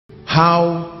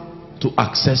How to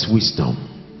access wisdom.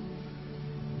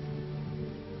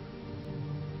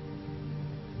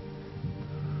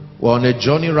 We're on a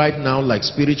journey right now like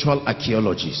spiritual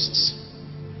archaeologists.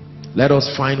 Let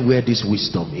us find where this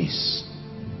wisdom is.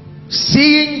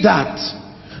 Seeing that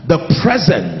the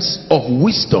presence of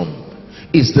wisdom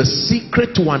is the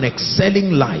secret to an excelling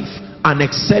life, an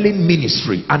excelling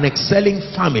ministry, an excelling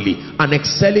family, an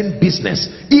excelling business,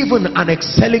 even an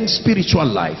excelling spiritual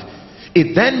life.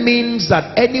 It then means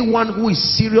that anyone who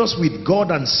is serious with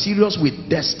God and serious with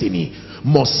destiny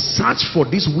must search for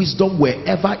this wisdom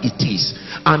wherever it is,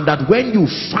 and that when you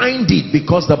find it,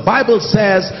 because the Bible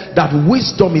says that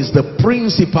wisdom is the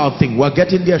principal thing. We're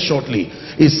getting there shortly.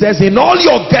 It says in all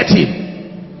you're getting,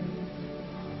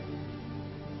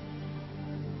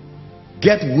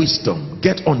 get wisdom,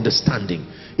 get understanding.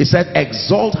 It said,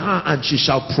 exalt her and she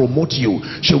shall promote you.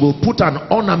 She will put an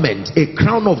ornament, a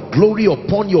crown of glory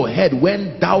upon your head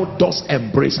when thou dost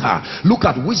embrace her. Look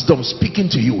at wisdom speaking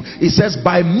to you. It says,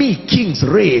 by me kings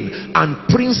reign and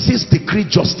princes decree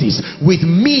justice. With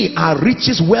me are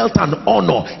riches, wealth and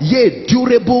honor, yea,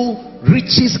 durable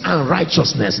riches and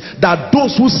righteousness. That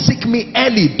those who seek me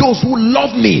early, those who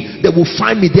love me, they will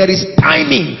find me. There is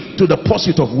timing to the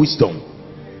pursuit of wisdom.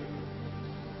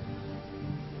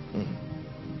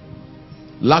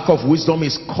 Lack of wisdom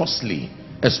is costly,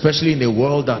 especially in the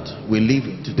world that we live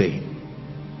in today.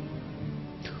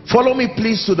 Follow me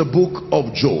please to the book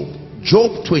of Job.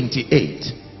 Job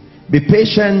 28. Be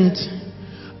patient,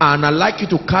 and I'd like you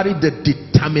to carry the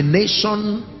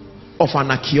determination of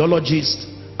an archaeologist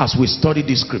as we study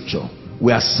this scripture.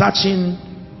 We are searching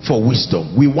for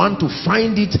wisdom. We want to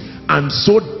find it and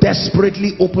so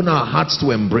desperately open our hearts to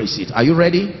embrace it. Are you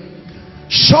ready?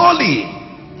 Surely,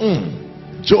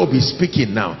 Job is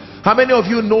speaking now. How many of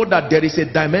you know that there is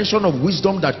a dimension of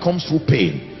wisdom that comes through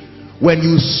pain? When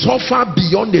you suffer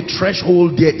beyond the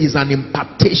threshold, there is an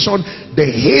impartation. The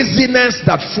haziness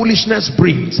that foolishness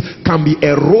brings can be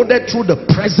eroded through the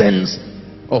presence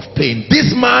of pain.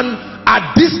 This man,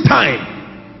 at this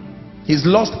time, he's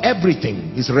lost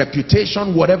everything. His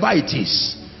reputation, whatever it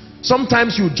is.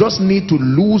 Sometimes you just need to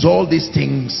lose all these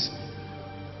things.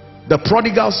 The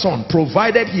prodigal son,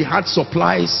 provided he had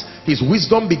supplies, his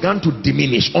wisdom began to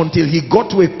diminish until he got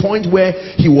to a point where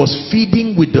he was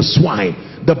feeding with the swine.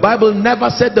 The Bible never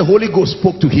said the Holy Ghost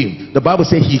spoke to him. The Bible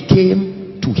said he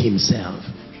came to himself.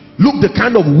 Look, the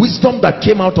kind of wisdom that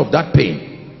came out of that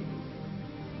pain.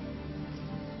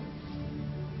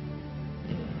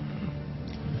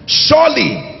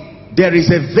 Surely there is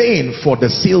a vein for the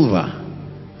silver,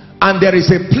 and there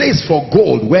is a place for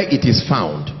gold where it is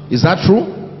found. Is that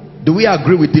true? Do we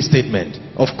agree with this statement?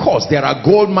 Of course, there are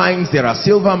gold mines, there are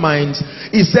silver mines.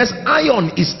 It says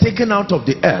iron is taken out of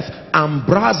the earth and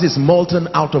brass is molten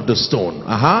out of the stone.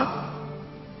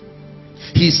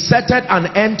 He setteth an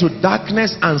end to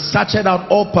darkness and searched out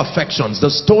all perfections,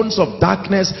 the stones of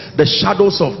darkness, the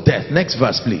shadows of death. Next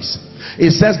verse please.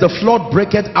 It says the flood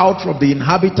breaketh out from the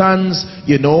inhabitants,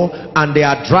 and they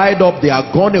are dried up, they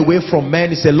are gone away from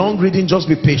men. It's a long reading, just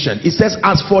be patient. It says,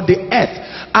 as for the earth,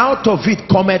 out of it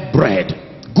cometh bread.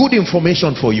 Good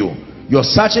information for you. You're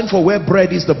searching for where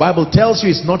bread is. The Bible tells you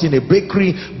it's not in a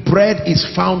bakery. Bread is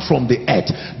found from the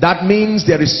earth. That means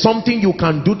there is something you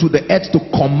can do to the earth to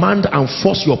command and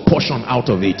force your portion out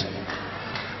of it.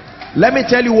 Let me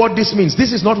tell you what this means.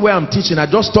 This is not where I'm teaching. I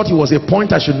just thought it was a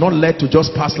point I should not let to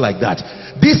just pass like that.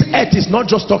 This earth is not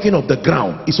just talking of the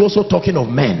ground. It's also talking of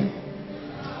men.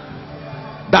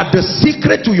 That the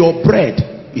secret to your bread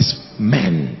is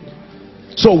men.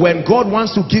 So when God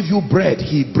wants to give you bread,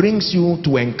 he brings you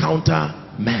to encounter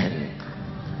men.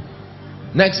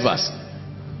 Next verse.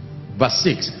 Verse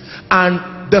 6.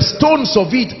 And the stones of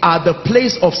it are the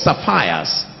place of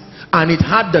sapphires, and it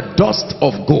had the dust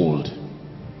of gold.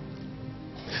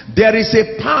 There is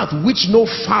a path which no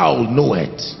fowl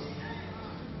knoweth.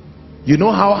 You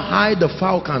know how high the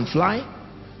fowl can fly?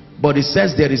 But it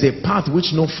says there is a path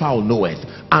which no fowl knoweth,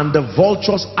 and the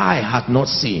vulture's eye hath not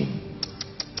seen.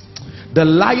 The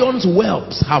lion's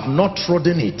whelps have not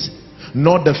trodden it,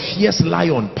 nor the fierce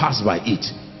lion passed by it.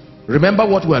 Remember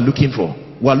what we are looking for.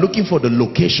 We are looking for the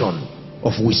location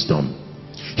of wisdom.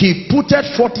 He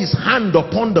putteth forth his hand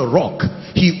upon the rock.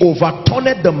 He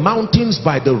overturned the mountains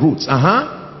by the roots.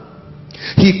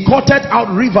 He cutteth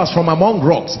out rivers from among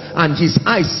rocks, and his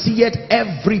eyes seeth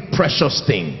every precious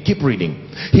thing. Keep reading.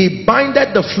 He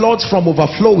bindeth the floods from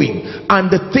overflowing,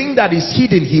 and the thing that is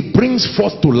hidden he brings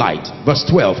forth to light. Verse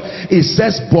 12. It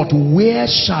says, but where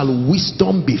shall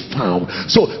wisdom be found?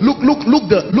 So look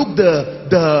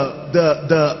the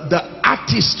the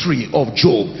artistry of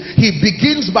Job. He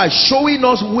begins by showing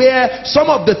us where some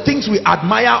of the things we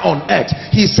admire on earth,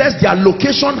 he says their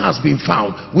location has been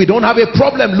found. We don't have a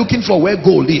problem looking for where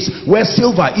gold is, where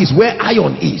silver is, where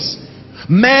iron is.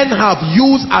 Men have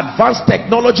used advanced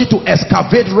technology to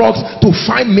excavate rocks to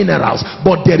find minerals,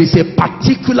 but there is a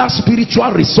particular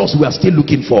spiritual resource we are still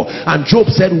looking for. And Job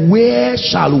said, where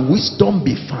shall wisdom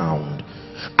be found?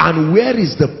 And where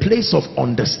is the place of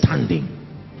understanding?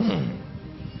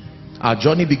 Our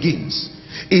journey begins.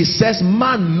 It says,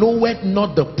 man knoweth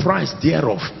not the price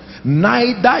thereof,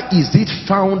 neither is it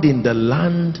found in the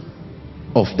land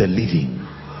of the living.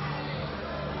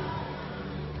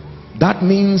 That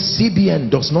means CBN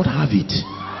does not have it.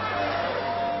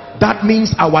 That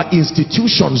means our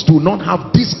institutions do not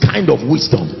have this kind of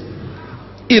wisdom.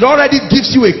 It already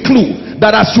gives you a clue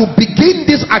that as you begin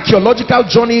this archaeological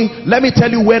journey, let me tell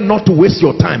you where not to waste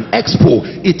your time. Expo,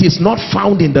 it is not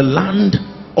found in the land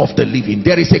of the living.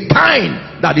 There is a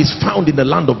kind that is found in the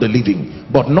land of the living,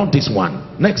 but not this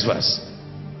one. Next verse.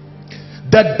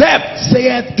 The depth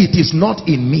saith, it is not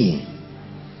in me.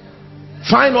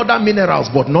 Find other minerals,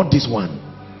 but not this one.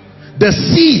 The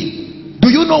sea, do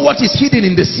you know what is hidden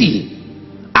in the sea?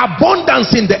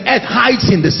 Abundance in the earth hides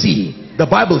in the sea, the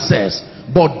Bible says.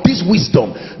 But this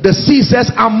wisdom, the sea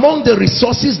says, among the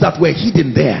resources that were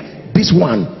hidden there, this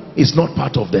one is not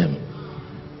part of them.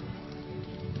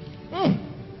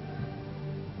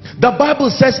 The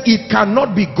Bible says it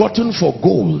cannot be gotten for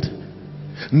gold,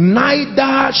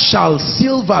 neither shall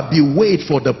silver be weighed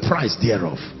for the price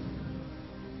thereof.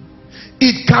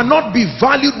 It cannot be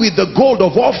valued with the gold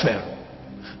of Ophir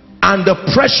and the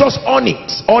precious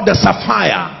onyx or the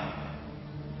sapphire.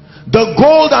 The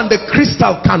gold and the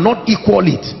crystal cannot equal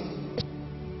it.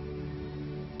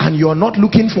 And you're not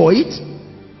looking for it.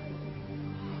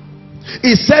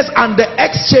 It says, and the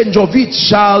exchange of it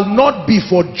shall not be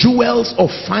for jewels of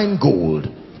fine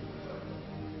gold.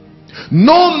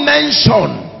 No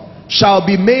mention shall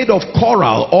be made of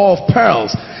coral or of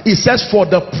pearls. It says, for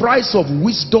the price of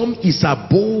wisdom is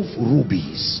above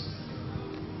rubies.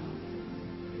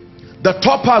 The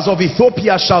topaz of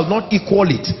Ethiopia shall not equal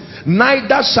it,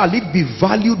 neither shall it be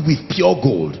valued with pure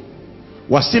gold.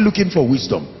 We're still looking for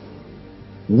wisdom.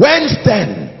 Whence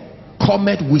then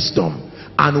cometh wisdom,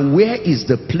 and where is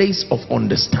the place of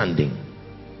understanding?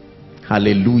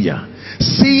 Hallelujah.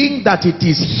 Seeing that it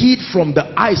is hid from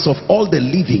the eyes of all the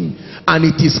living, and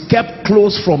it is kept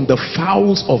close from the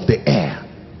fowls of the air.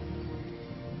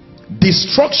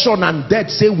 Destruction and death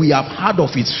say we have heard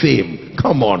of its fame.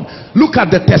 Come on, look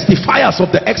at the testifiers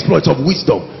of the exploits of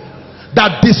wisdom.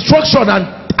 That destruction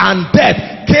and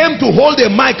death came to hold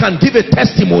a mic and give a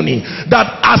testimony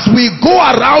that as we go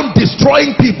around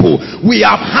destroying people, we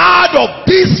have heard of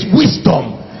this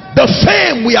wisdom. The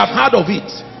fame, we have heard of it.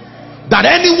 That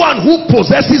anyone who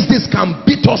possesses this can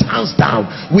beat us hands down.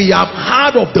 We have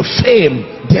heard of the fame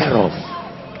thereof.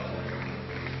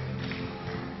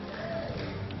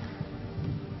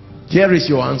 Here is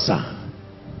your answer.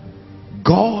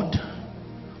 God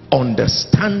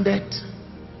understandeth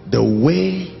the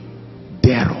way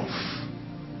thereof,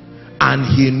 and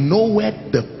he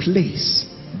knoweth the place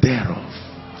thereof.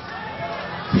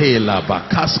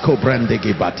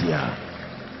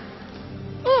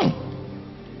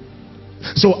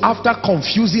 So after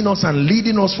confusing us and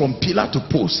leading us from pillar to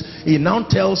post, he now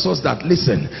tells us that,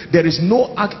 listen, there is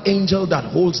no archangel that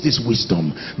holds this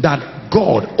wisdom. That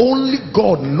God, only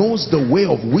God knows the way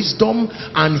of wisdom,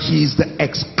 and he is the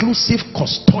exclusive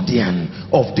custodian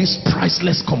of this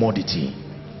priceless commodity.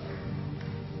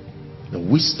 The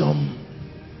wisdom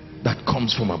that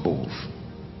comes from above.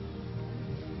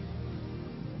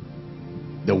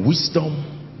 The wisdom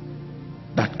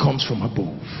that comes from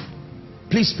above.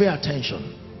 Please pay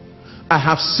attention. I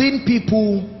have seen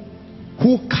people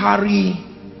who carry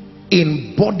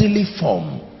in bodily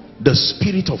form the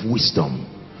spirit of wisdom.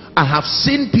 I have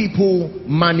seen people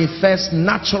manifest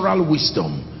natural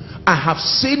wisdom. I have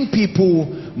seen people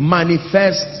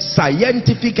manifest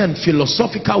scientific and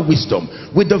philosophical wisdom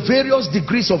with the various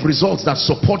degrees of results that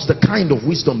supports the kind of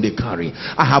wisdom they carry.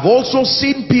 I have also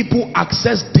seen people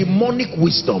access demonic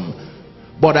wisdom.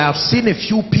 But I have seen a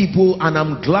few people, and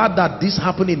I'm glad that this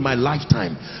happened in my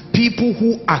lifetime, people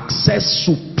who access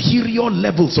superior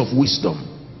levels of wisdom.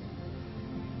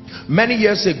 Many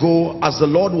years ago, as the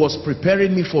Lord was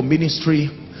preparing me for ministry,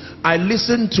 I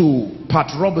listened to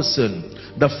Pat Robertson,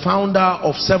 the founder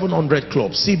of 700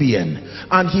 Club, CBN,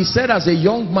 and he said as a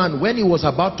young man, when he was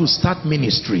about to start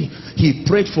ministry, he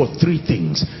prayed for three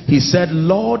things. He said,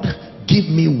 Lord, give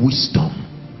me wisdom.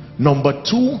 Number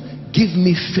two, give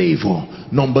me favor.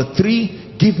 Number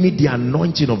three, give me the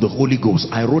anointing of the Holy Ghost.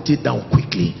 I wrote it down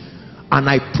quickly, and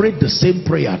I prayed the same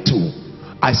prayer too.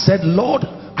 I said, Lord,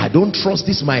 I don't trust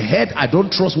this my head, I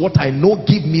don't trust what I know.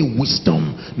 Give me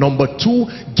wisdom. Number 2,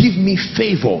 give me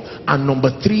favor. And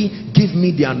number 3, give me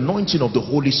the anointing of the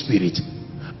Holy Spirit.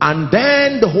 And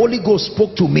then the Holy Ghost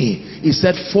spoke to me. He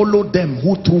said, follow them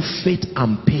who through faith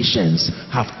and patience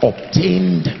have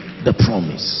obtained the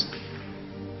promise.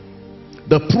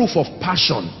 The proof of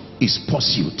passion is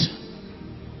pursuit.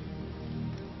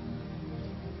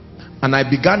 And I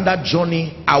began that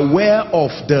journey aware of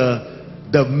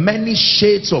the many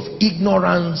shades of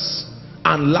ignorance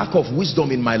and lack of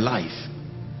wisdom in my life.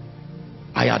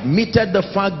 I admitted the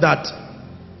fact that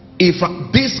if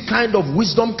this kind of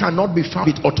wisdom cannot be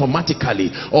found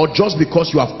automatically, or just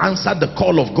because you have answered the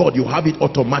call of God you have it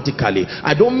automatically.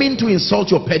 I don't mean to insult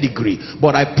your pedigree,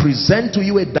 but I present to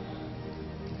you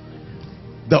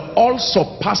the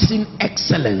all-surpassing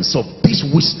excellence of this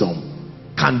wisdom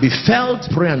can be felt.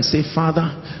 Pray and say,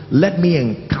 Father, let me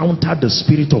encounter the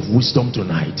spirit of wisdom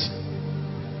tonight.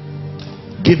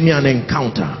 Give me an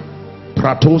encounter.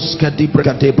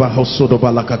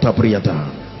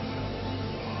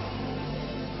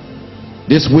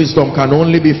 This wisdom can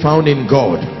only be found in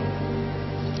God.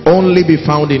 Only be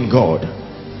found in God.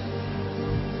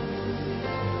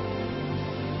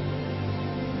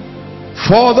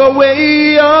 For the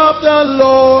way of the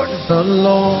Lord,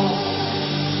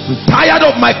 I'm tired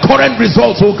of my current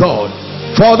results, oh God.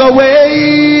 For the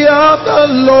way of the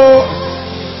Lord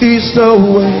is the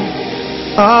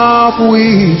way of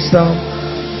wisdom.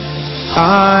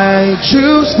 I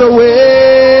choose the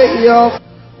way of...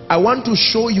 I want to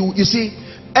show you, you see,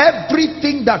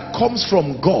 everything that comes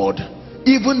from God,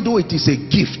 even though it is a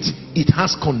gift, it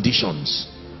has conditions.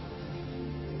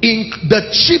 In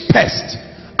the cheapest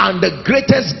and the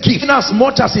greatest gift, as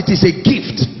much as it is a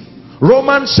gift,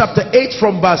 Romans chapter 8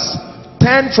 from verse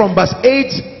 10, from verse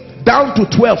 8 down to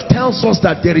 12 tells us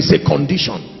that there is a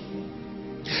condition.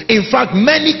 In fact,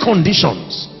 many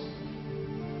conditions.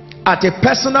 At a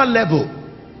personal level,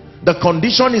 the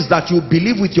condition is that you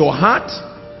believe with your heart,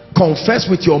 confess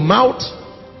with your mouth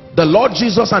the Lord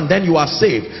Jesus, and then you are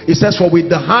saved. It says, for with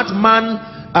the heart man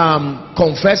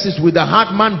confesses, with the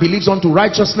heart man believes unto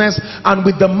righteousness, and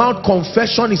with the mouth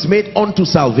confession is made unto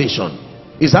salvation.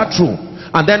 Is that true?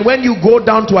 And then when you go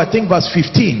down to, I think, verse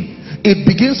 15, it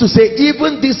begins to say,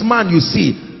 even this man you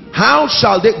see, how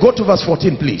shall they... Go to verse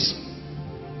 14 please.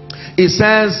 It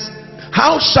says,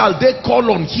 how shall they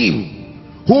call on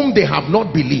him whom they have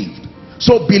not believed?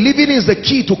 So believing is the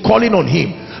key to calling on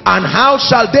him. And how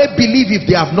shall they believe if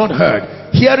they have not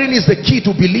heard? Hearing is the key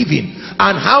to believing.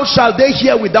 And how shall they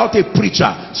hear without a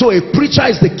preacher? So a preacher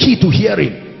is the key to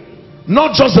hearing,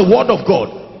 not just the word of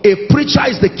God. A preacher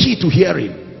is the key to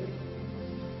hearing.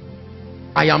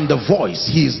 I am the voice.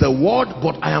 He is the word,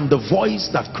 but I am the voice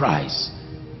that cries.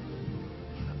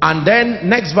 And then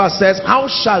next verse says, how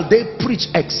shall they preach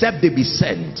except they be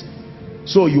sent?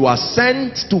 So you are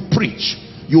sent to preach.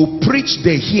 You preach,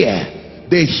 they hear.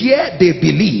 They hear, they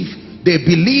believe. They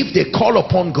believe, they call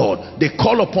upon God. They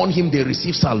call upon him, they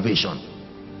receive salvation.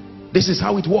 This is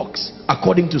how it works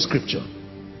according to scripture.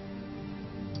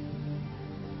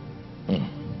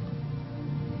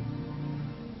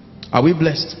 Are we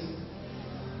blessed?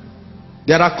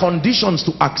 There are conditions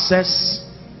to access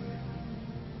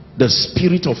the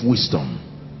spirit of wisdom.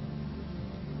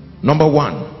 Number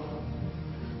 1.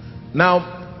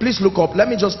 Now, please look up. Let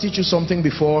me just teach you something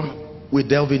before we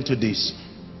delve into this.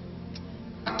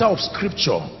 The character of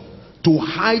scripture to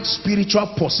hide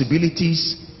spiritual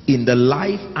possibilities in the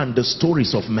life and the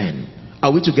stories of men.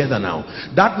 Are we together now?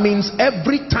 That means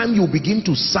every time you begin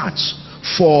to search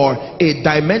for a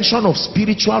dimension of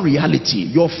spiritual reality,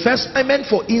 your first assignment,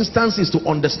 for instance, is to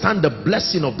understand the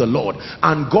blessing of the Lord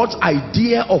and God's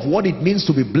idea of what it means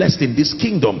to be blessed in this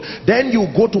kingdom. Then you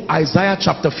go to Isaiah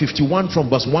chapter 51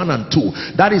 from verse 1 and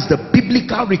 2. That is the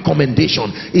biblical recommendation.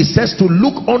 It says to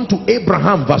look unto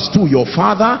Abraham, verse 2, your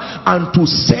father, and to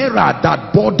Sarah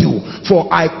that bore you, for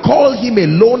I called him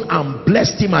alone and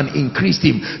blessed him and increased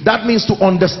him. That means to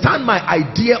understand my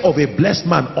idea of a blessed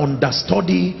man,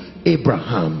 understudy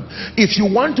Abraham. If you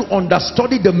want to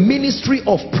understudy the ministry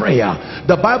of prayer,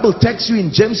 the Bible takes you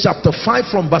in James chapter 5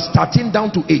 from verse 13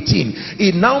 down to 18.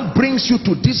 It now brings you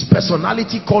to this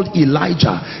personality called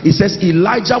Elijah. It says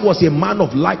Elijah was a man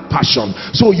of like passion.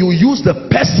 So you use the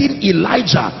person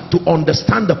Elijah to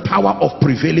understand the power of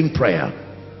prevailing prayer.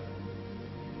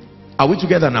 Are we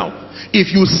together now? If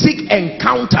you seek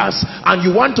encounters and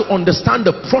you want to understand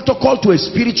the protocol to a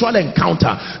spiritual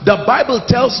encounter, the Bible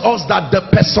tells us that the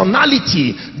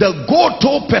personality, the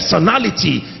go-to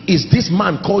personality, is this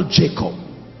man called Jacob.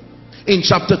 In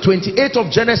chapter 28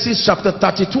 of Genesis, chapter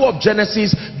 32 of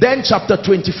Genesis, then chapter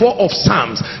 24 of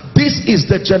Psalms. This is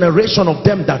the generation of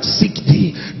them that seek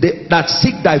thee, that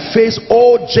seek thy face,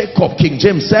 O Jacob. King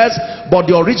James says, but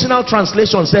the original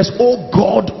translation says, O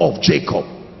God of Jacob.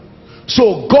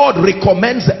 So God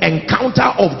recommends the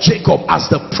encounter of Jacob as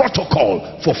the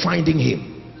protocol for finding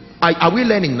him. Are we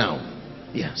learning now?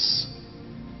 Yes.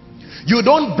 You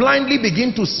don't blindly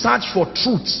begin to search for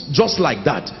truths just like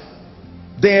that.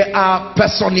 They are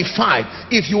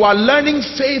personified. If you are learning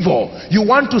favor, you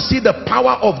want to see the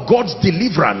power of God's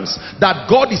deliverance, that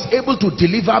God is able to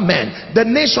deliver men. The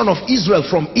nation of Israel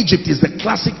from Egypt is the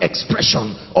classic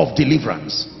expression of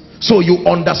deliverance. So you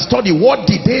understudy. What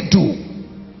did they do?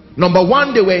 Number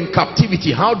one, they were in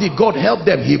captivity. How did God help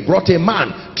them? He brought a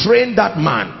man, trained that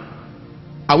man.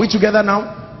 Are we together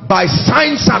now? By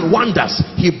signs and wonders,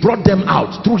 he brought them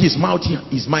out through his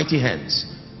mighty hands.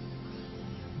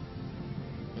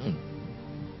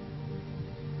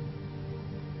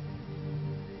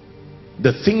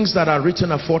 The things that are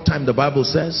written aforetime, the Bible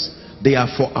says, they are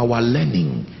for our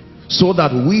learning, so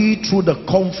that we through the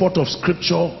comfort of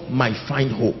scripture might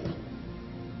find hope.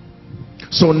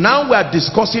 So now we are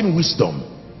discussing wisdom.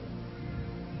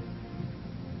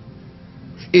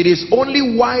 It is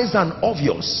only wise and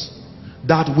obvious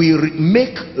that we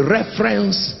make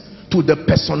reference to the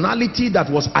personality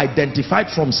that was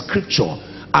identified from scripture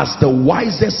as the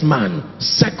wisest man,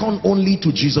 second only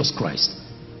to Jesus Christ.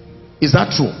 Is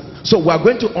that true? So we are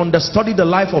going to understudy the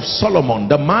life of Solomon,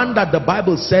 the man that the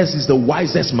Bible says is the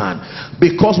wisest man,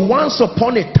 because once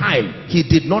upon a time he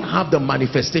did not have the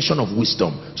manifestation of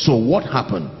wisdom. So what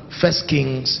happened? 1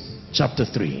 Kings chapter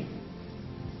 3.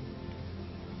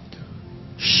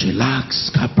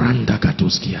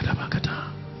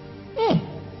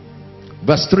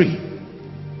 Verse 3.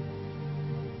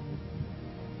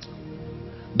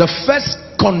 The first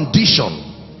condition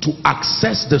to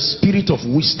access the spirit of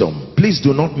wisdom, please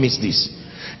do not miss this,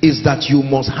 is that you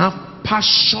must have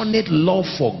passionate love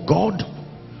for God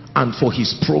and for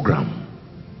his program.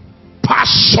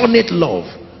 Passionate love,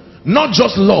 not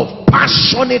just love,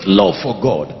 passionate love for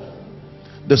God.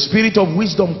 The spirit of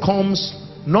wisdom comes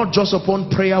not just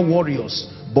upon prayer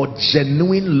warriors, but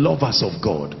genuine lovers of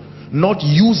God, not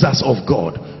users of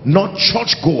God, not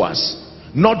church goers,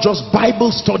 not just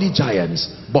Bible study giants,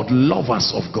 but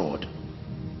lovers of God.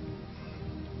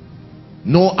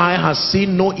 No eye has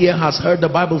seen, no ear has heard, the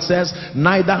Bible says,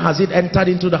 neither has it entered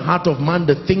into the heart of man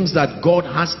the things that God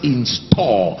has in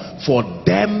store for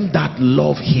them that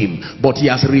love him, but he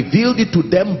has revealed it to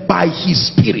them by his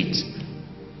spirit.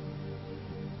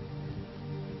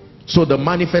 So the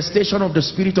manifestation of the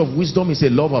spirit of wisdom is a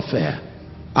love affair,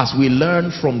 as we learn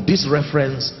from this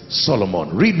reference,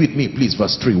 Solomon. Read with me please,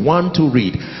 verse 3. 1, 2,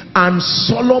 read. And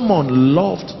Solomon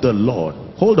loved the Lord.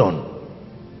 Hold on.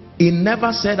 It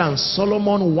never said and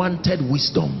Solomon wanted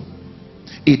wisdom.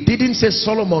 It didn't say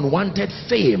Solomon wanted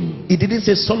fame. It didn't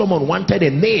say Solomon wanted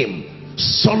a name.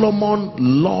 Solomon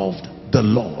loved the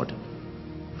Lord.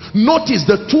 Notice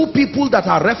the two people that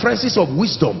are references of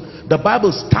wisdom. The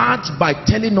Bible starts by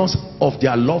telling us of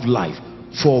their love life.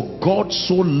 For God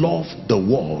so loved the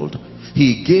world,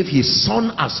 he gave his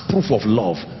son as proof of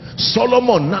love.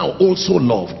 Solomon now also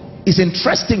loved. It's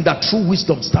interesting that true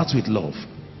wisdom starts with love.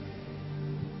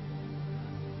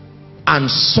 And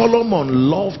Solomon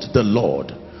loved the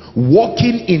Lord,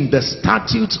 walking in the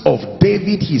statutes of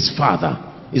David his father.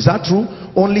 Is that true?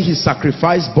 Only he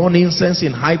sacrificed burnt incense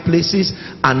in high places.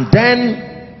 And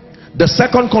then the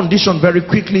second condition, very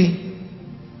quickly,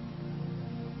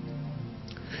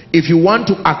 if you want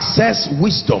to access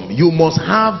wisdom, you must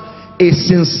have a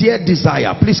sincere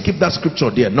desire. Please keep that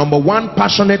scripture there. Number one,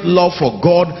 passionate love for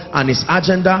God and his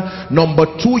agenda. Number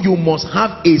two, you must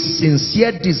have a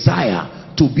sincere desire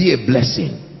to be a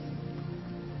blessing.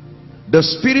 The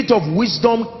spirit of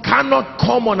wisdom cannot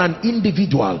come on an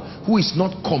individual who is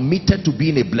not committed to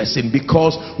being a blessing,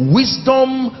 because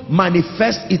wisdom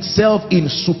manifests itself in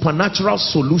supernatural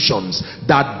solutions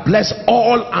that bless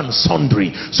all and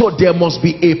sundry. So there must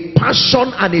be a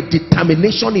passion and a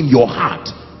determination in your heart.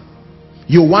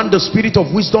 You want the spirit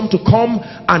of wisdom to come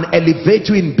and elevate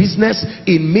you in business,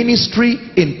 in ministry,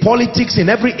 in politics, in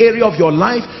every area of your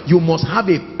life. You must have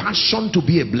a passion to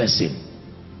be a blessing.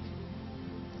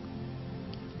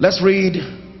 Let's read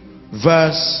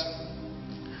verse,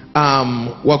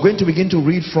 we're going to begin to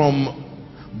read from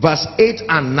verse 8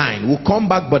 and 9. We'll come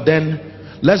back, but then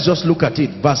let's just look at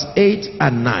it. Verse 8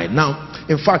 and 9. Now,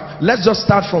 in fact, let's just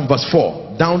start from verse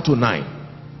 4 down to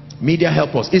 9. Media,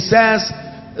 help us. It says,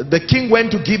 the king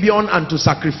went to Gibeon and to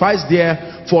sacrifice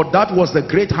there, for that was the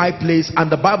great high place.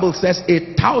 And the Bible says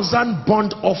 1,000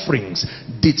 burnt offerings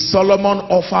did Solomon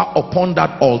offer upon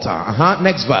that altar.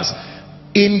 Next verse.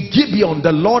 In Gibeon,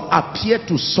 the Lord appeared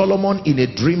to Solomon in a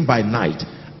dream by night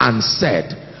and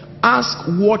said, ask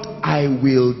what I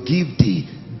will give thee.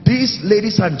 This,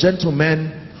 ladies and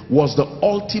gentlemen, was the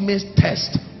ultimate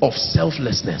test of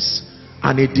selflessness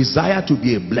and a desire to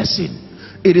be a blessing.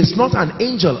 It is not an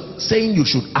angel saying you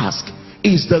should ask.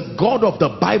 It's the God of the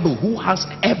Bible who has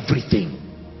everything.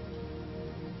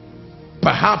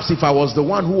 Perhaps if I was the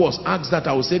one who was asked that,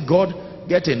 I would say, God,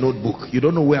 get a notebook. You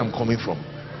don't know where I'm coming from.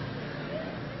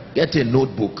 Get a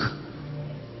notebook.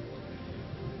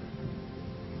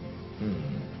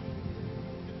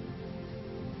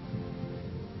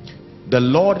 The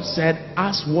Lord said,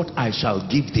 ask what I shall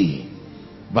give thee.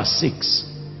 Verse 6.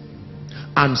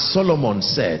 And Solomon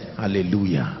said,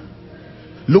 hallelujah.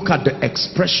 Look at the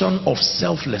expression of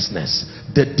selflessness,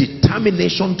 the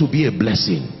determination to be a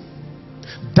blessing.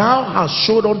 Thou hast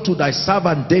showed unto thy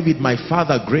servant David my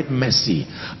father great mercy,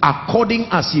 according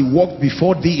as he walked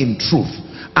before thee in truth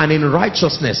and in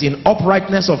righteousness, in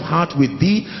uprightness of heart with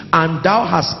thee, and thou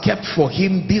hast kept for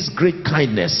him this great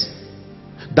kindness,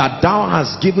 that thou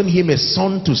hast given him a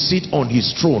son to sit on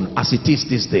his throne as it is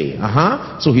this day.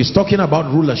 So he's talking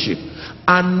about rulership.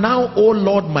 And now, O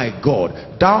Lord my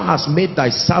God, thou hast made thy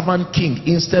servant king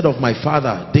instead of my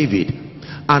father David,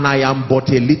 and I am but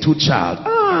a little child.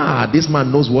 This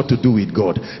man knows what to do with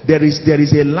God. There is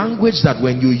a language that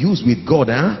when you use with God,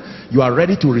 you are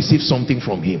ready to receive something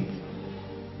from him.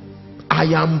 I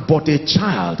am but a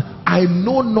child. I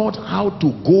know not how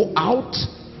to go out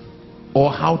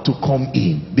or how to come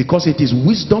in, because it is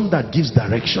wisdom that gives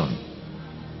direction.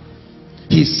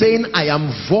 He's saying, I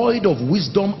am void of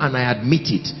wisdom and I admit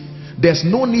it. There's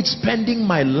no need spending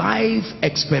my life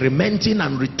experimenting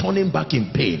and returning back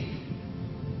in pain.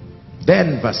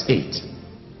 Then verse 8.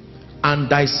 And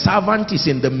thy servant is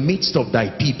in the midst of thy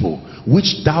people,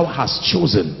 which thou hast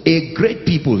chosen, a great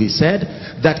people, he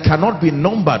said, that cannot be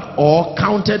numbered or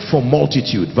counted for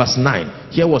multitude. Verse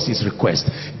 9. Here was his request.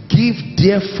 Give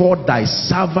therefore thy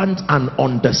servant an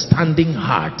understanding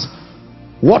heart.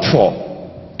 What for?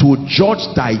 To judge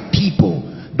thy people,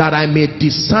 that I may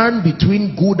discern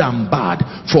between good and bad.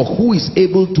 For who is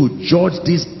able to judge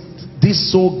this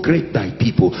so great thy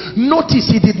people? Notice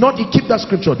he keep that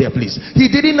scripture there, please. He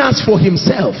didn't ask for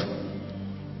himself.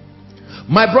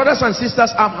 My brothers and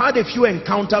sisters, I've had a few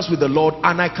encounters with the Lord,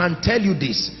 and I can tell you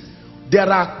this. There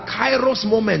are kairos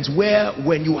moments where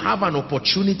when you have an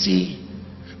opportunity,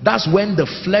 that's when the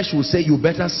flesh will say, you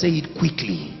better say it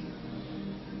quickly.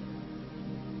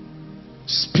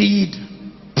 Speed,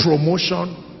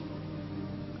 promotion,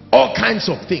 all kinds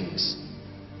of things.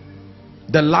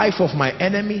 The life of my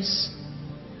enemies.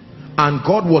 And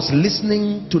God was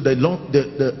listening to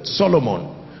the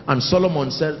Solomon, and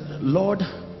Solomon said, Lord,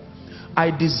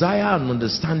 I desire an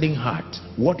understanding heart,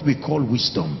 what we call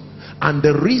wisdom. And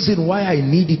the reason why I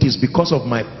need it is because of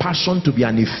my passion to be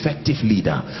an effective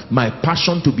leader, my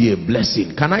passion to be a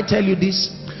blessing. Can I tell you this?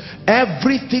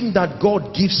 Everything that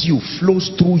God gives you flows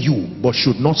through you, but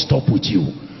should not stop with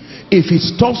you. If it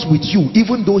stops with you,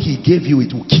 even though he gave you,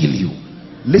 it will kill you.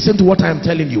 Listen to what I am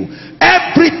telling you.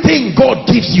 Everything God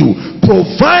gives you,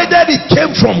 provided it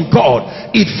came from God,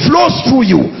 it flows through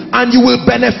you and you will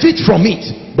benefit from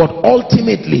it. But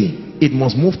ultimately, it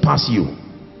must move past you.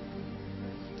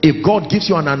 If God gives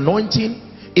you an anointing,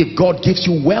 if God gives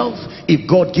you wealth, if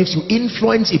God gives you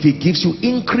influence, if he gives you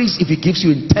increase, if he gives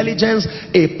you intelligence,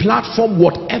 a platform,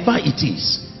 whatever it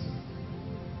is,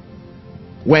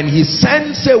 when he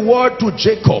sends a word to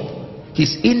Jacob,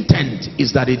 his intent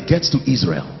is that it gets to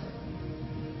Israel.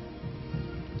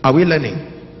 Are we learning?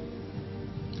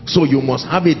 So you must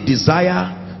have a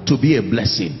desire to be a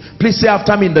blessing. Please say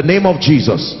after me, in the name of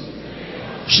Jesus.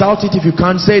 Shout it if you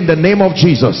can't. Say, in the name of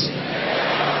Jesus,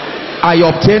 I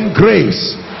obtain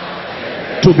grace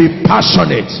to be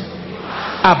passionate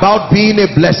about being a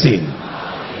blessing.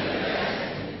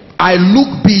 I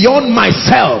look beyond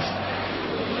myself.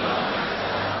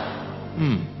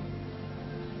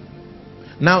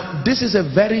 Now, this is a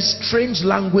very strange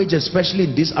language, especially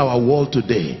in this our world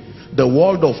today. The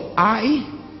world of I,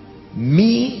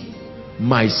 me,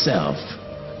 myself.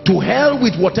 To hell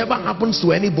with whatever happens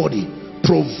to anybody,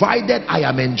 provided I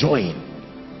am enjoying.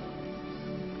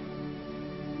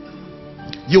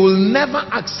 You will never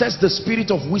access the spirit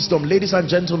of wisdom, ladies and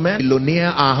gentlemen.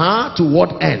 To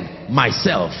what end?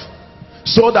 Myself.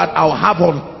 So that I'll have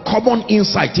uncommon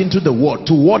insight into the word.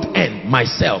 To what end?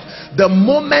 Myself. The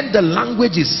moment the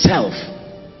language is self,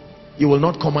 you will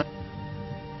not come.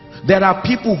 There are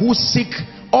people who seek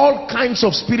all kinds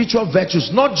of spiritual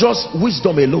virtues, not just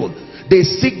wisdom alone. They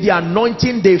seek the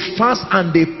anointing, they fast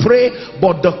and they pray,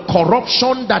 but the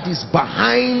corruption that is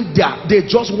behind that, they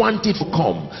just want it to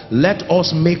come. Let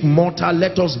us make mortar,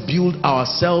 let us build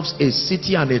ourselves a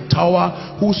city and a tower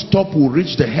whose top will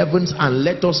reach the heavens, and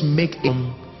let us make it.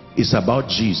 It's about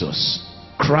Jesus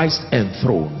Christ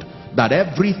enthroned, that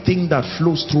everything that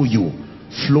flows through you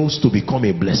flows to become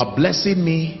a blessing. Blessing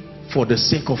me for the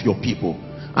sake of your people.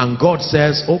 And God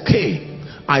says, okay,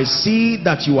 I see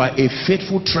that you are a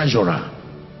faithful treasurer.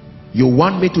 You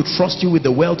want me to trust you with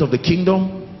the wealth of the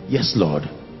kingdom? Yes, Lord.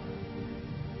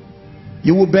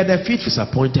 You will benefit.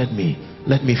 Disappointed me.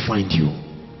 Let me find you.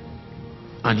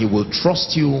 And he will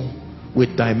trust you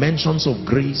with dimensions of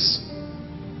grace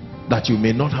that you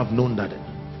may not have known that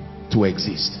to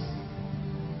exist.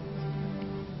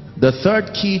 The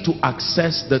third key to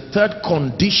access, the third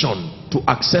condition to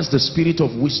access the spirit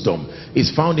of wisdom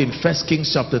is found in 1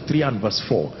 Kings chapter 3 and verse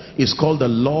 4. It's called the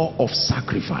law of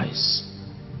sacrifice.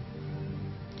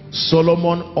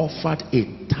 Solomon offered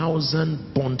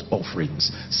 1,000 burnt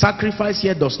offerings. Sacrifice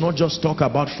here does not just talk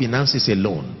about finances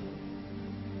alone.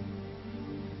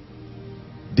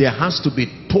 There has to be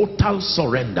total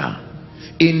surrender.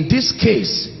 In this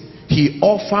case, he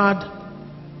offered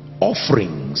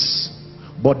offerings,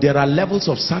 but there are levels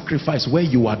of sacrifice where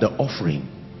you are the offering.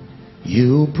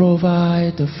 You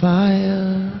provide the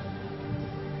fire,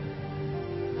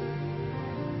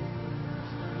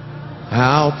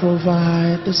 I'll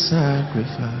provide the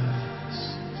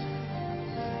sacrifice.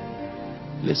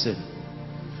 Listen,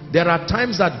 there are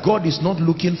times that God is not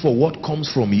looking for what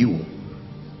comes from you.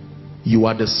 You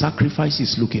are the sacrifice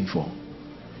he's looking for.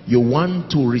 You want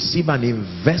to receive an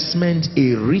investment,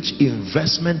 a rich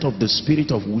investment of the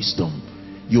spirit of wisdom.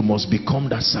 You must become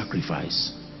that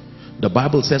sacrifice. The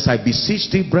Bible says, I beseech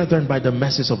thee, brethren, by the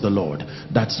mercies of the Lord,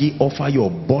 that ye offer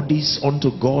your bodies unto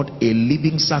God a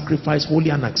living sacrifice, holy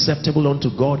and acceptable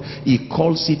unto God. He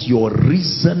calls it your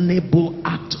reasonable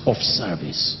act of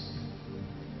service.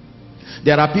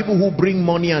 There are people who bring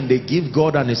money and they give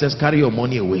God, and he says, carry your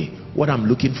money away. What I'm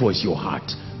looking for is your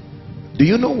heart. Do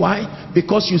you know why?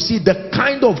 Because you see, the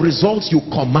kind of results you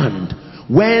command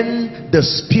when the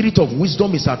spirit of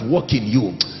wisdom is at work in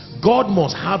you, God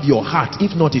must have your heart.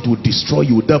 If not, it will destroy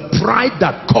you. The pride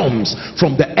that comes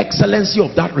from the excellency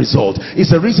of that result is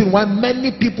the reason why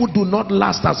many people do not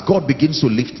last as God begins to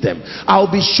lift them. I'll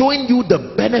be showing you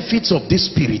the benefits of this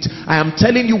spirit. I am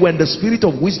telling you, when the spirit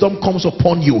of wisdom comes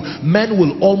upon you, men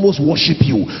will almost worship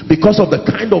you because of the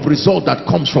kind of result that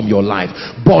comes from your life.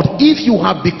 But if you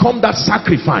have become that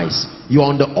sacrifice, you're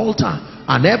on the altar,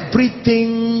 and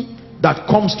everything that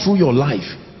comes through your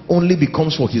life only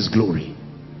becomes for his glory.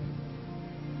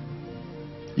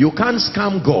 You can't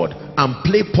scam God and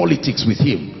play politics with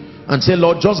him and say,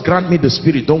 Lord, just grant me the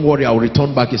spirit, don't worry, I'll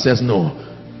return back. He says, no.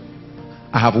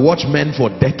 I have watched men for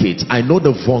decades. I know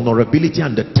the vulnerability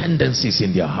and the tendencies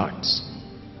in their hearts.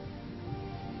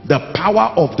 The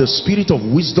power of the spirit of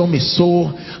wisdom is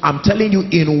so, I'm telling you,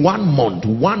 in 1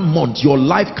 month, your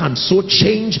life can so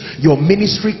change, your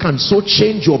ministry can so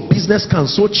change, your business can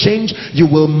so change. You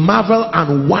will marvel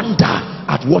and wonder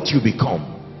at what you become.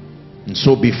 And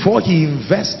so before he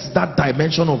invests that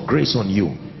dimension of grace on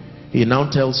you, he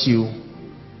now tells you,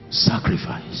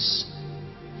 sacrifice.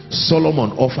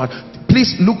 Solomon offered.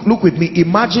 Please look with me.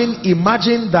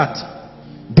 Imagine that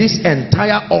this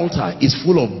entire altar is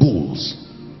full of bulls,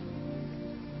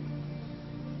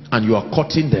 and you are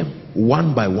cutting them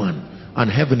one by one,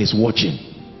 and heaven is watching.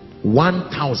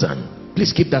 1,000.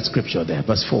 Please keep that scripture there,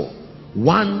 verse 4.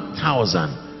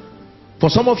 1,000. For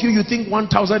some of you, you think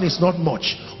 1,000 is not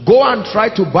much. Go and try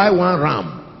to buy one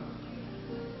ram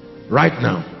right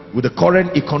now with the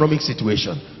current economic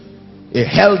situation. A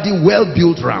healthy,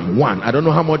 well-built ram, one. I don't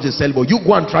know how much they sell, but you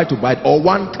go and try to buy it. Or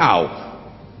one cow.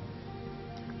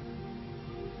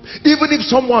 Even if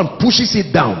someone pushes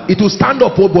it down, it will stand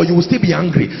up, but you will still be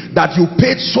angry that you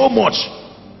paid so much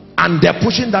and they're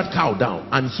pushing that cow down.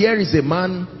 And here is a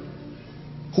man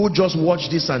who just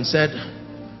watched this and said,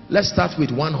 let's start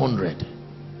with 100.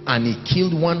 And he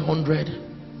killed 100,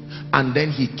 and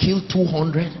then he killed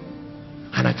 200.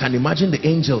 And I can imagine the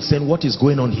angel saying, what is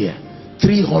going on here?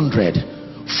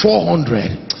 300,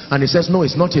 400. And he says, no,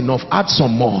 it's not enough, add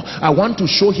some more. I want to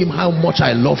show him how much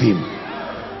I love him.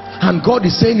 And God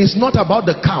is saying, it's not about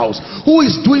the cows. Who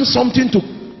is doing something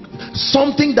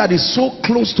that is so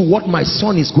close to what my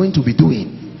son is going to be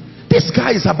doing? This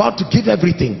guy is about to give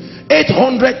everything.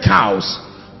 800 cows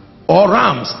or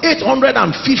rams,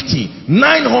 850,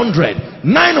 900,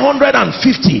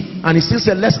 950. And he still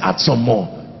said, let's add some more.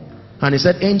 And he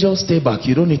said, angel, stay back,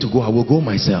 you don't need to go, I will go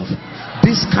myself.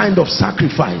 this kind of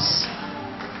sacrifice.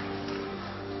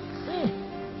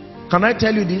 Can I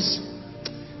tell you this?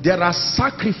 There are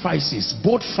sacrifices,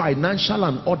 both financial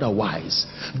and otherwise,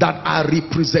 that are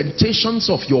representations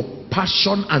of your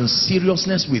passion and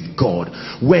seriousness with God.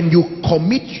 When you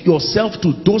commit yourself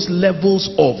to those levels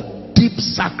of deep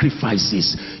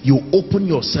sacrifices, you open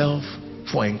yourself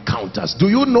for encounters. Do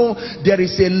you know there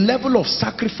is a level of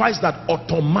sacrifice that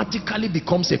automatically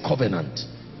becomes a covenant?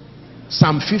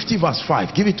 Psalm 50 verse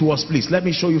 5. Give it to us, please. Let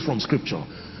me show you from scripture.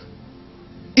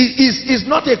 It is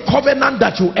not a covenant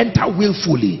that you enter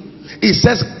willfully. It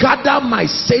says, gather my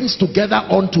saints together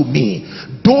unto me,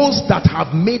 those that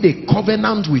have made a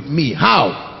covenant with me.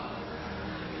 How?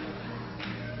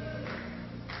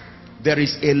 There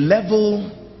is a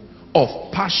level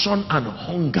of passion and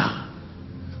hunger.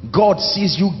 God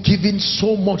sees you giving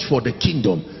so much for the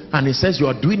kingdom, and he says, you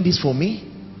are doing this for me.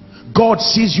 God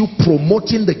sees you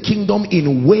promoting the kingdom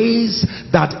in ways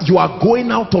that you are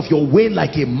going out of your way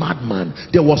like a madman.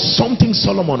 There was something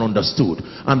Solomon understood,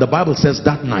 and the Bible says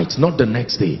that night, not the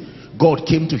next day, God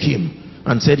came to him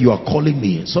and said, you are calling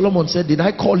me. Solomon said, did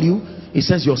I call you? He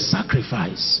says, your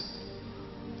sacrifice.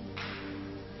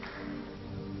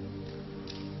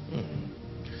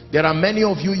 There are many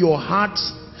of you, your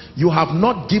hearts, you have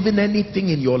not given anything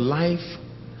in your life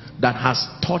that has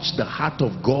touched the heart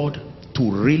of God to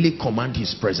really command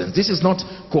his presence. This is not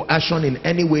coercion in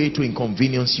any way to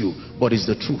inconvenience you, but it's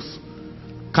the truth.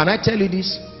 Can I tell you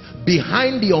this?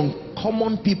 Behind the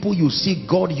uncommon people you see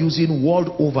God using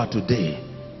world over today,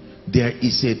 there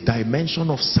is a dimension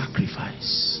of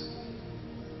sacrifice.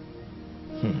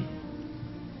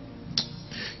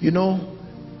 You know,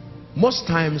 most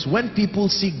times when people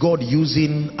see God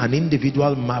using an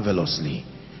individual marvelously,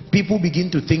 people begin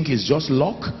to think it's just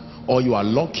luck, or you are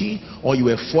lucky, or you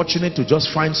were fortunate to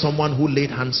just find someone who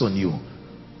laid hands on you.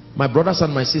 My brothers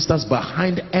and my sisters,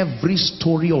 behind every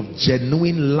story of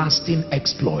genuine lasting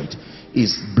exploit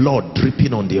is blood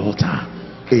dripping on the altar,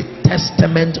 a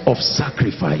testament of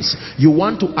sacrifice. You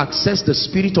want to access the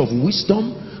spirit of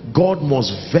wisdom, God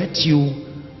must vet you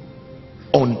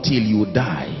until you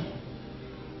die.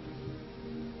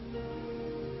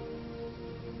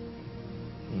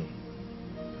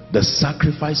 The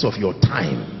sacrifice of your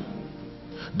time,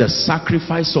 the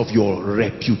sacrifice of your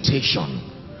reputation,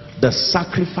 the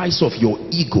sacrifice of your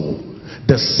ego,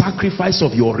 the sacrifice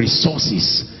of your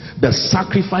resources, the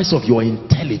sacrifice of your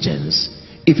intelligence.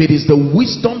 If it is the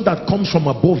wisdom that comes from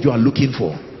above you are looking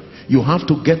for, you have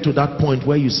to get to that point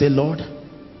where you say, Lord,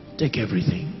 take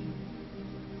everything.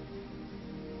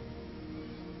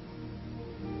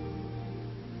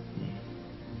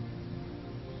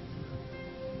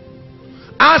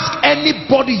 Ask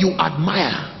anybody you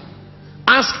admire.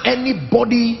 Ask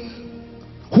anybody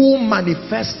who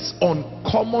manifests on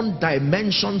common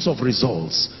dimensions of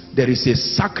results. There is a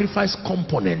sacrifice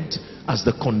component as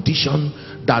the condition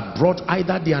that brought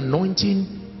either the anointing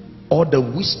or the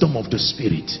wisdom of the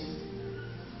Spirit.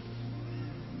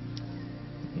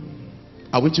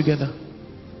 Are we together?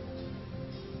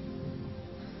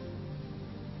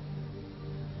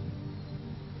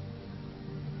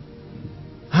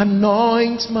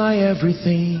 Anoint my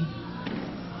everything.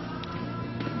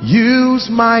 Use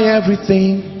my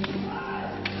everything.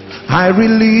 I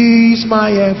release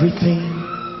my everything.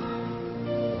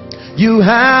 You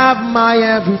have my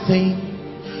everything.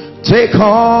 Take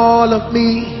all of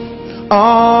me,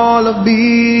 all of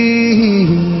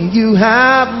me. You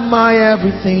have my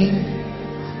everything.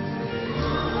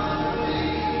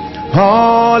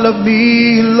 All of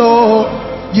me, Lord.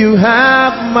 You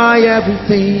have my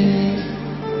everything.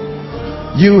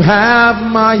 You have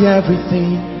my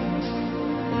everything.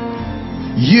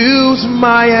 Use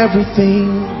my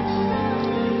everything.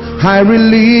 I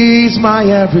release my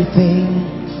everything.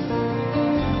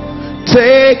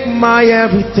 Take my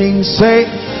everything. Say,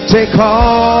 take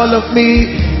all of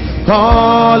me,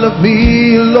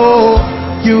 Lord.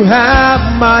 You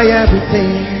have my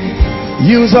everything.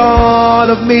 Use all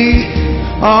of me,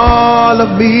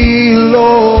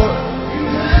 Lord.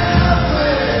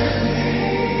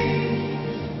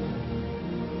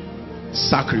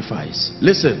 Sacrifice.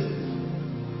 Listen,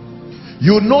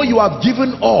 you know you have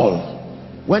given all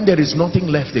when there is nothing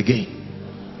left again.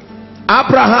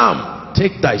 Abraham,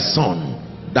 take thy son,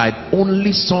 thy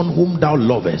only son whom thou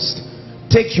lovest.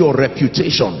 Take your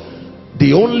reputation,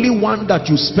 the only one that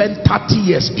you spent 30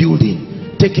 years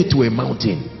building, take it to a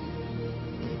mountain.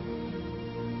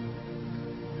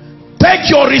 Take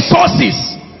your resources,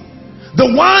 the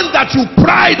one that you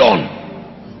pride on.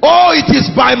 Oh, it is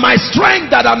by my strength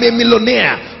that I'm a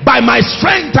millionaire. By my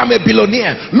strength I'm a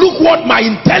billionaire. Look what my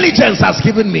intelligence has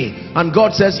given me. And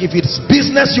God says, if it's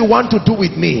business you want to do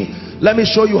with me, let me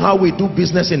show you how we do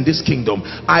business in this kingdom.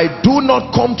 I do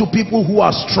not come to people who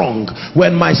are strong.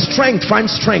 When my strength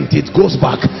finds strength, it goes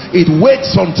back. It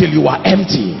waits until you are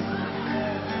empty.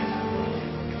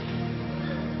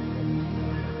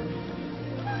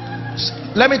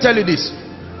 Let me tell you this.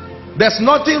 There's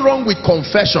nothing wrong with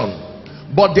confession,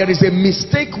 but there is a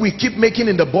mistake we keep making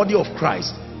in the body of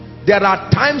Christ. There are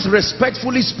times,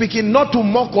 respectfully speaking, not to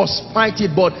mock or spite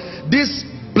it, but this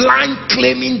blind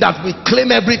claiming that we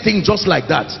claim everything just like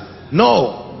that.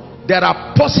 No, there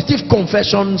are positive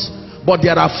confessions, but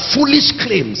there are foolish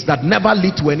claims that never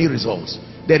lead to any results.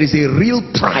 There is a real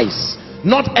price.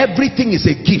 Not everything is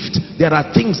a gift. There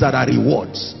are things that are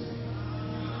rewards.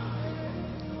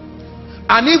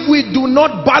 And if we do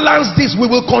not balance this, we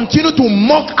will continue to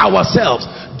mock ourselves,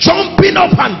 jumping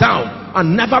up and down,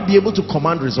 and never be able to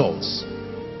command results.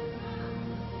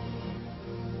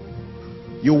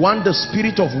 You want the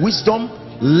spirit of wisdom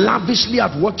lavishly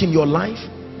at work in your life?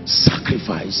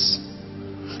 Sacrifice.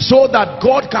 So that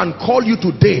God can call you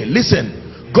today. Listen,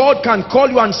 God can call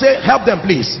you and say, help them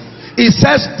please. He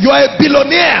says, you're a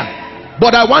billionaire,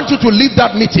 but I want you to leave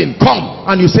that meeting. Come.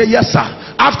 And you say, yes sir.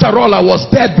 After all, I was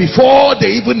dead before they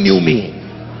even knew me.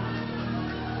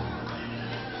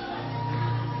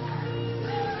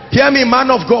 Hear me,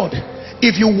 man of God.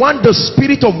 If you want the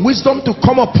spirit of wisdom to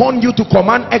come upon you to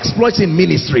command exploits in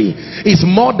ministry, it's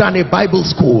more than a Bible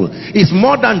school. It's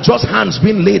more than just hands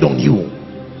being laid on you.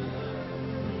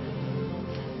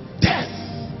 Death.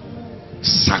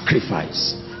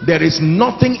 Sacrifice. There is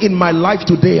nothing in my life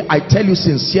today, I tell you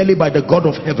sincerely by the God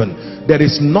of heaven, there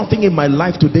is nothing in my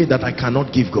life today that I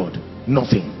cannot give God.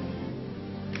 Nothing.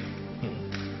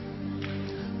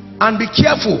 And be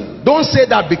careful. Don't say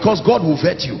that because God will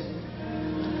vet you.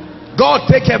 God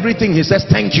take everything. He says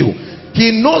thank you. He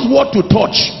knows what to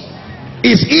touch.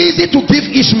 It's easy to give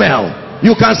Ishmael.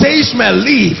 You can say, Ishmael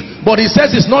leave, but he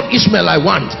says it's not Ishmael I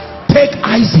want. Take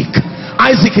Isaac.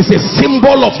 Isaac is a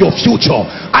symbol of your future.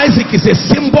 Isaac is a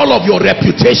symbol of your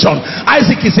reputation.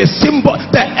 Isaac is a symbol,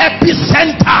 the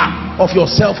epicenter of your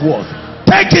self-worth.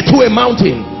 Take it to a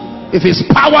mountain. If it's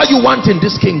power you want in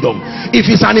this kingdom,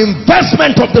 if it's an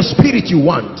investment of the spirit you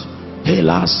want, this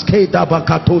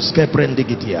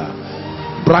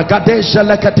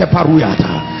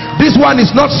one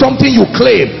is not something you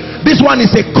claim. This one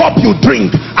is a cup you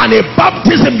drink and a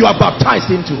baptism you are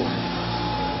baptized into.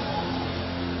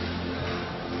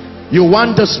 You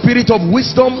want the spirit of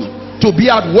wisdom to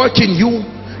be at work in you,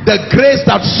 the grace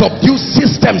that subdues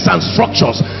systems and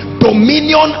structures,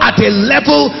 dominion at a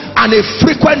level and a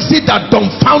frequency that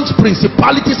dumbfounds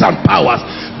principalities and powers.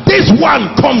 This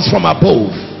one comes from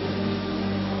above.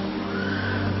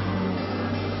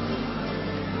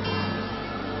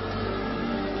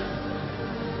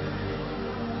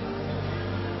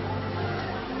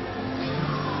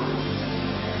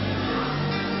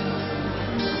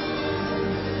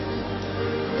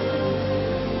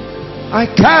 I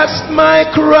cast my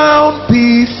crown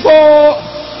before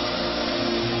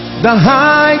the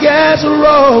highest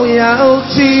royalty.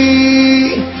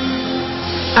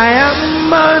 I am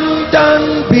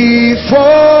undone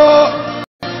before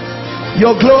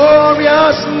your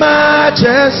glorious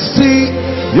majesty.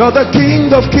 You're the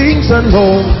King of kings and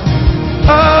Lord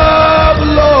of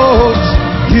lords.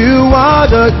 You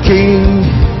are the King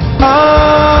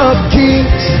of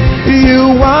kings.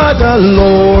 You are the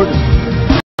Lord.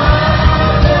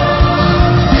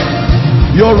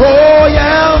 Your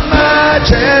royal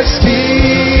majesty.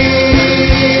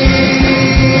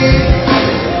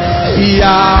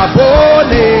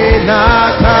 Yabone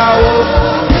nakao,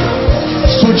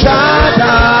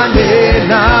 sujada ne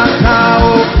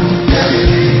nakao.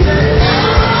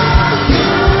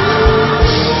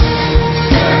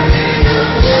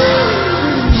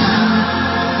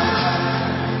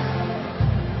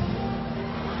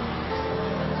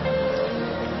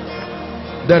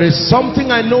 There is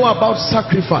something I know about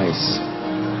sacrifice.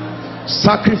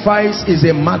 Sacrifice is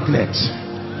a magnet.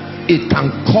 It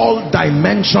can call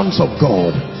dimensions of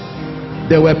God.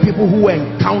 There were people who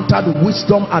encountered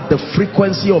wisdom at the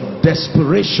frequency of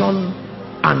desperation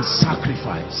and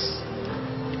sacrifice.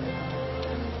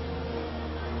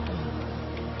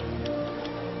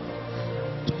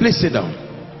 Please sit down.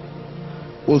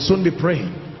 We'll soon be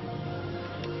praying.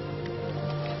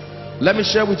 Let me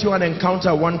share with you an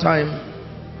encounter one time.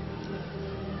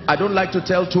 I don't like to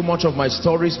tell too much of my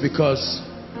stories because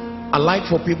I like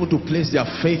for people to place their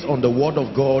faith on the word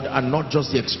of God and not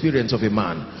just the experience of a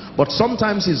man. But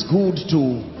sometimes it's good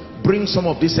to bring some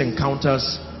of these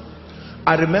encounters.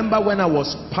 I remember when I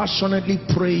was passionately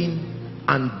praying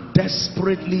and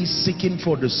desperately seeking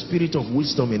for the spirit of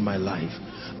wisdom in my life.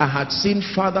 I had seen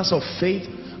fathers of faith.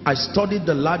 I studied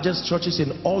the largest churches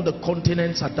in all the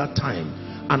continents at that time,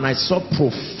 and I saw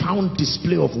profound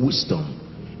display of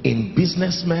wisdom in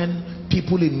businessmen,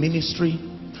 people in ministry.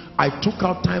 I took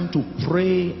out time to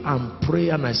pray,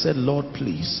 and I said, Lord,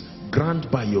 please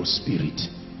grant by your spirit,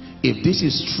 if this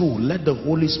is true, let the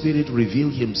Holy Spirit reveal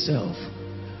himself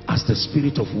as the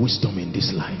spirit of wisdom in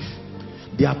this life.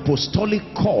 The apostolic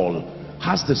call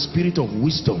has the spirit of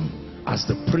wisdom as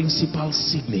the principal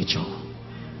signature,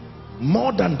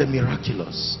 more than the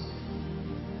miraculous,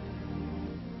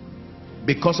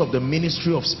 because of the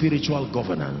ministry of spiritual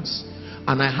governance.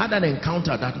 And I had an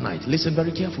encounter that night. Listen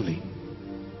very carefully.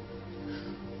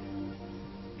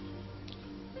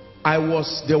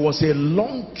 There was a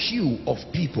long queue of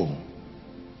people,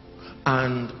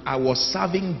 and I was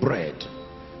serving bread,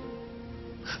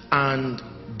 and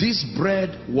this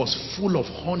bread was full of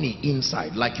honey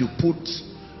inside, like you put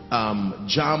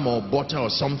jam or butter or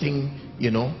something,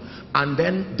 you know. And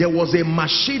then there was a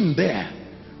machine there.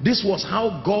 This was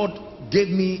how God gave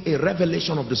me a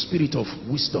revelation of the spirit of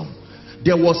wisdom.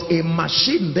 There was a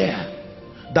machine there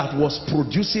that was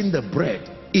producing the bread.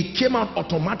 It came out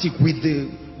automatic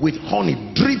with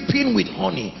honey, dripping with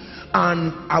honey,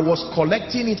 and I was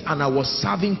collecting it and I was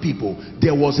serving people.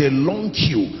 There was a long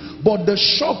queue, but the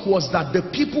shock was that the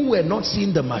people were not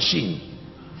seeing the machine.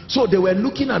 So they were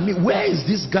looking at me, where is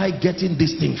this guy getting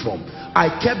this thing from?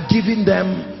 I kept giving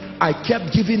them, I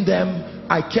kept giving them,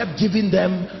 I kept giving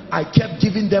them, I kept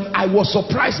giving them. I was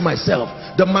surprised myself.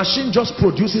 The machine just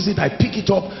produces it, I pick it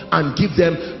up and give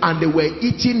them, and they were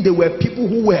eating. There were people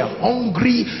who were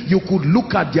hungry. You could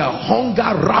look at their hunger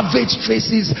ravaged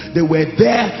faces. They were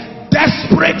there,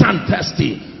 desperate and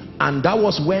thirsty. And that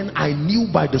was when I knew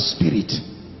by the Spirit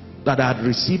that I had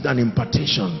received an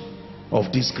impartation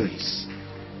of this grace.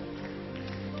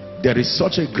 There is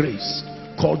such a grace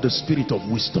called the spirit of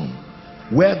wisdom,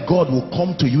 where God will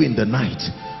come to you in the night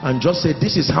and just say,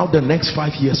 this is how the next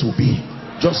 5 years will be.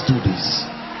 Just do this.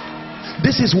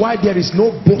 This is why there is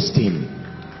no boasting.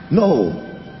 No.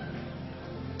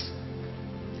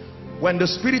 When the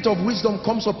spirit of wisdom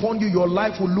comes upon you, your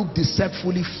life will look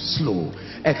deceptively slow,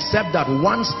 except that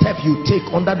one step you take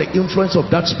under the influence of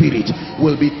that spirit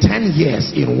will be 10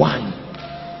 years in one.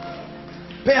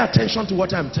 Pay attention to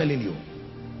what I'm telling you.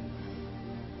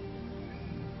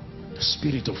 The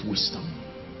spirit of wisdom.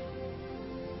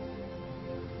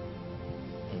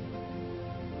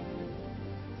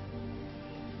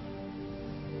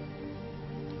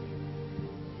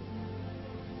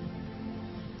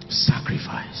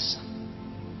 Sacrifice.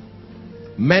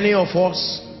 Many of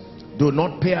us do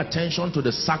not pay attention to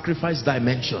the sacrifice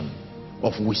dimension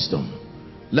of wisdom.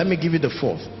 Let me give you the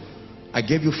fourth. I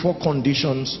gave you 4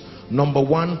 conditions. Number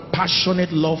 1,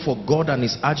 passionate love for God and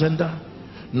his agenda.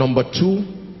 Number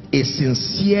 2, a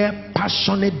sincere,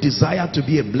 passionate desire to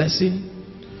be a blessing.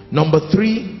 Number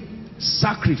 3,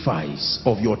 sacrifice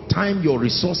of your time, your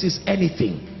resources,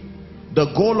 anything. The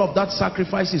goal of that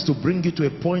sacrifice is to bring you to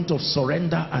a point of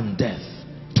surrender and death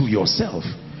to yourself.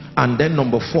 And then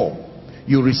number 4,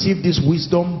 you receive this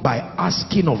wisdom by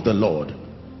asking of the Lord.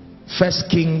 1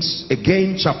 Kings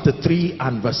again chapter 3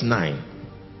 and verse 9.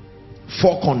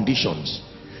 4 conditions.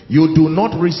 You do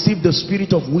not receive the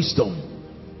spirit of wisdom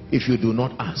if you do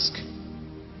not ask.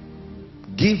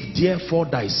 Give therefore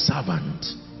thy servant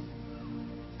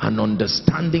an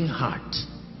understanding heart.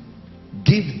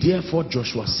 Give therefore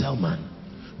Joshua Selman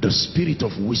the spirit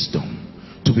of wisdom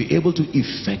to be able to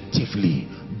effectively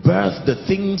birth the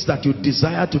things that you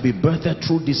desire to be birthed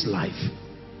through this life.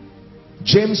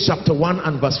 James chapter 1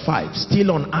 and verse 5,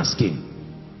 still on asking.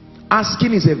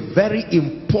 Asking is a very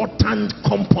important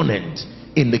component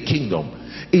in the kingdom.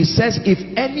 It says, if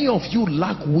any of you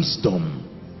lack wisdom,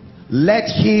 let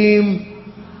him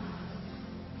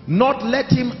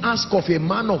ask of a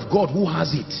man of God who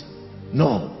has it.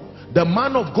 No. The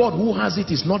man of God who has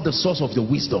it is not the source of the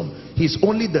wisdom. He's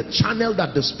only the channel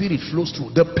that the spirit flows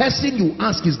through. The person you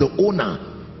ask is the owner,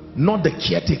 not the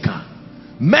caretaker.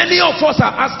 Many of us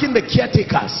are asking the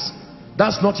caretakers.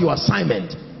 That's not your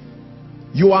assignment.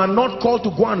 You are not called to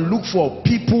go and look for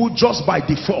people just by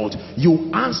default.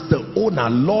 You ask the owner,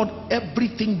 Lord,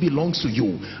 everything belongs to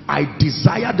you. I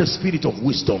desire the spirit of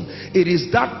wisdom. It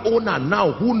is that owner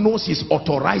now who knows his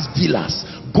authorized dealers.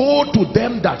 Go to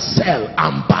them that sell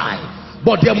and buy.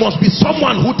 But there must be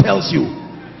someone who tells you,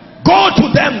 go to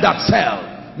them that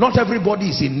sell. Not everybody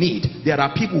is in need. There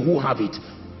are people who have it.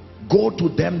 Go to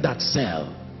them that sell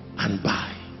and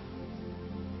buy.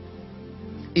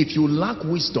 If you lack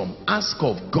wisdom, ask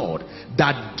of God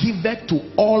that giveth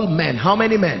to all men. How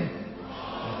many men?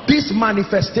 This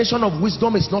manifestation of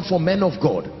wisdom is not for men of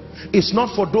God. It's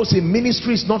not for those in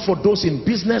ministry. It's not for those in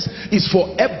business. It's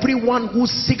for everyone who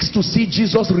seeks to see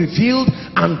Jesus revealed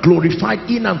and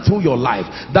glorified in and through your life.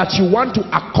 That you want to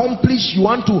accomplish, you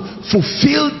want to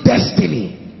fulfill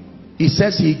destiny. He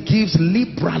says he gives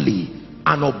liberally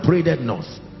and upbraided not,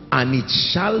 and it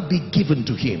shall be given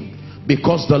to him.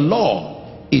 Because the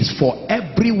law is for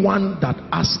everyone that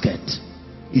asketh,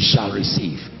 he shall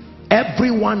receive.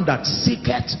 Everyone that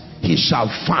seeketh, he shall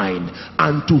find.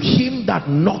 And to him that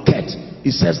knocketh,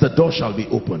 he says the door shall be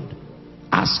opened.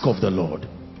 Ask of the Lord.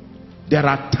 There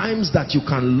are times that you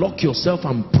can lock yourself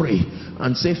and pray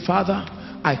and say, Father,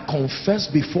 I confess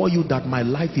before you that my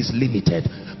life is limited.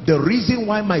 The reason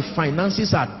why my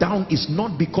finances are down is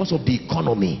not because of the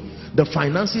economy. The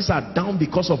finances are down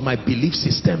because of my belief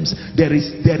systems. There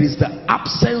is the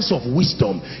absence of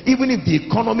wisdom. Even if the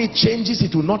economy changes,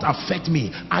 it will not affect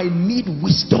me. I need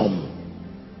wisdom.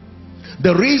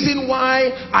 The reason why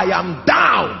I am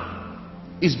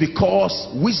down is because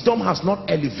wisdom has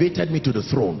not elevated me to the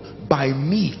throne. By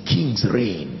me, kings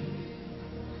reign.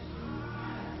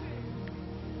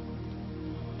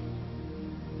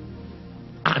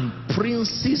 And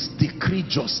princes decree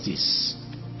justice.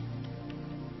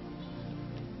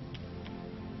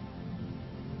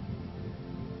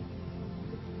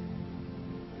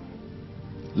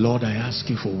 Lord, I ask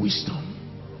you for wisdom.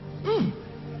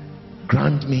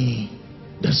 Grant me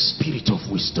the spirit of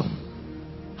wisdom.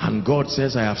 And God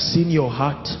says, I have seen your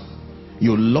heart.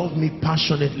 You love me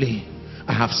passionately.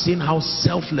 I have seen how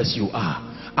selfless you are.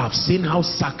 I've seen how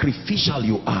sacrificial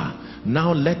you are.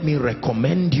 Now let me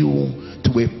recommend you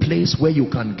to a place where you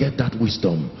can get that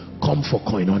wisdom. Come for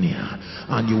Koinonia,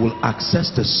 and you will access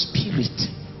the spirit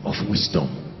of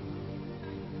wisdom.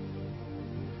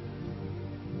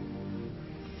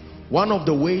 One of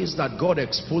the ways that God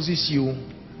exposes you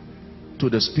to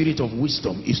the spirit of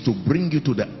wisdom is to bring you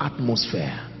to the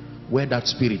atmosphere where that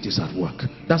spirit is at work.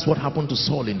 That's what happened to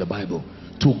Saul in the Bible.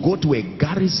 To go to a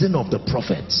garrison of the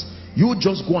prophets. You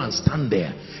just go and stand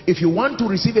there. If you want to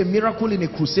receive a miracle in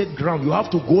a crusade ground, you have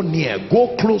to go near,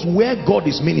 go close where God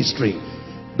is ministering.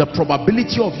 The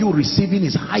probability of you receiving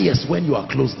is highest when you are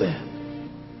close there.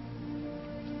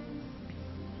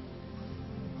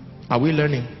 Are we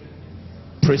learning?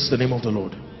 Praise the name of the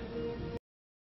Lord.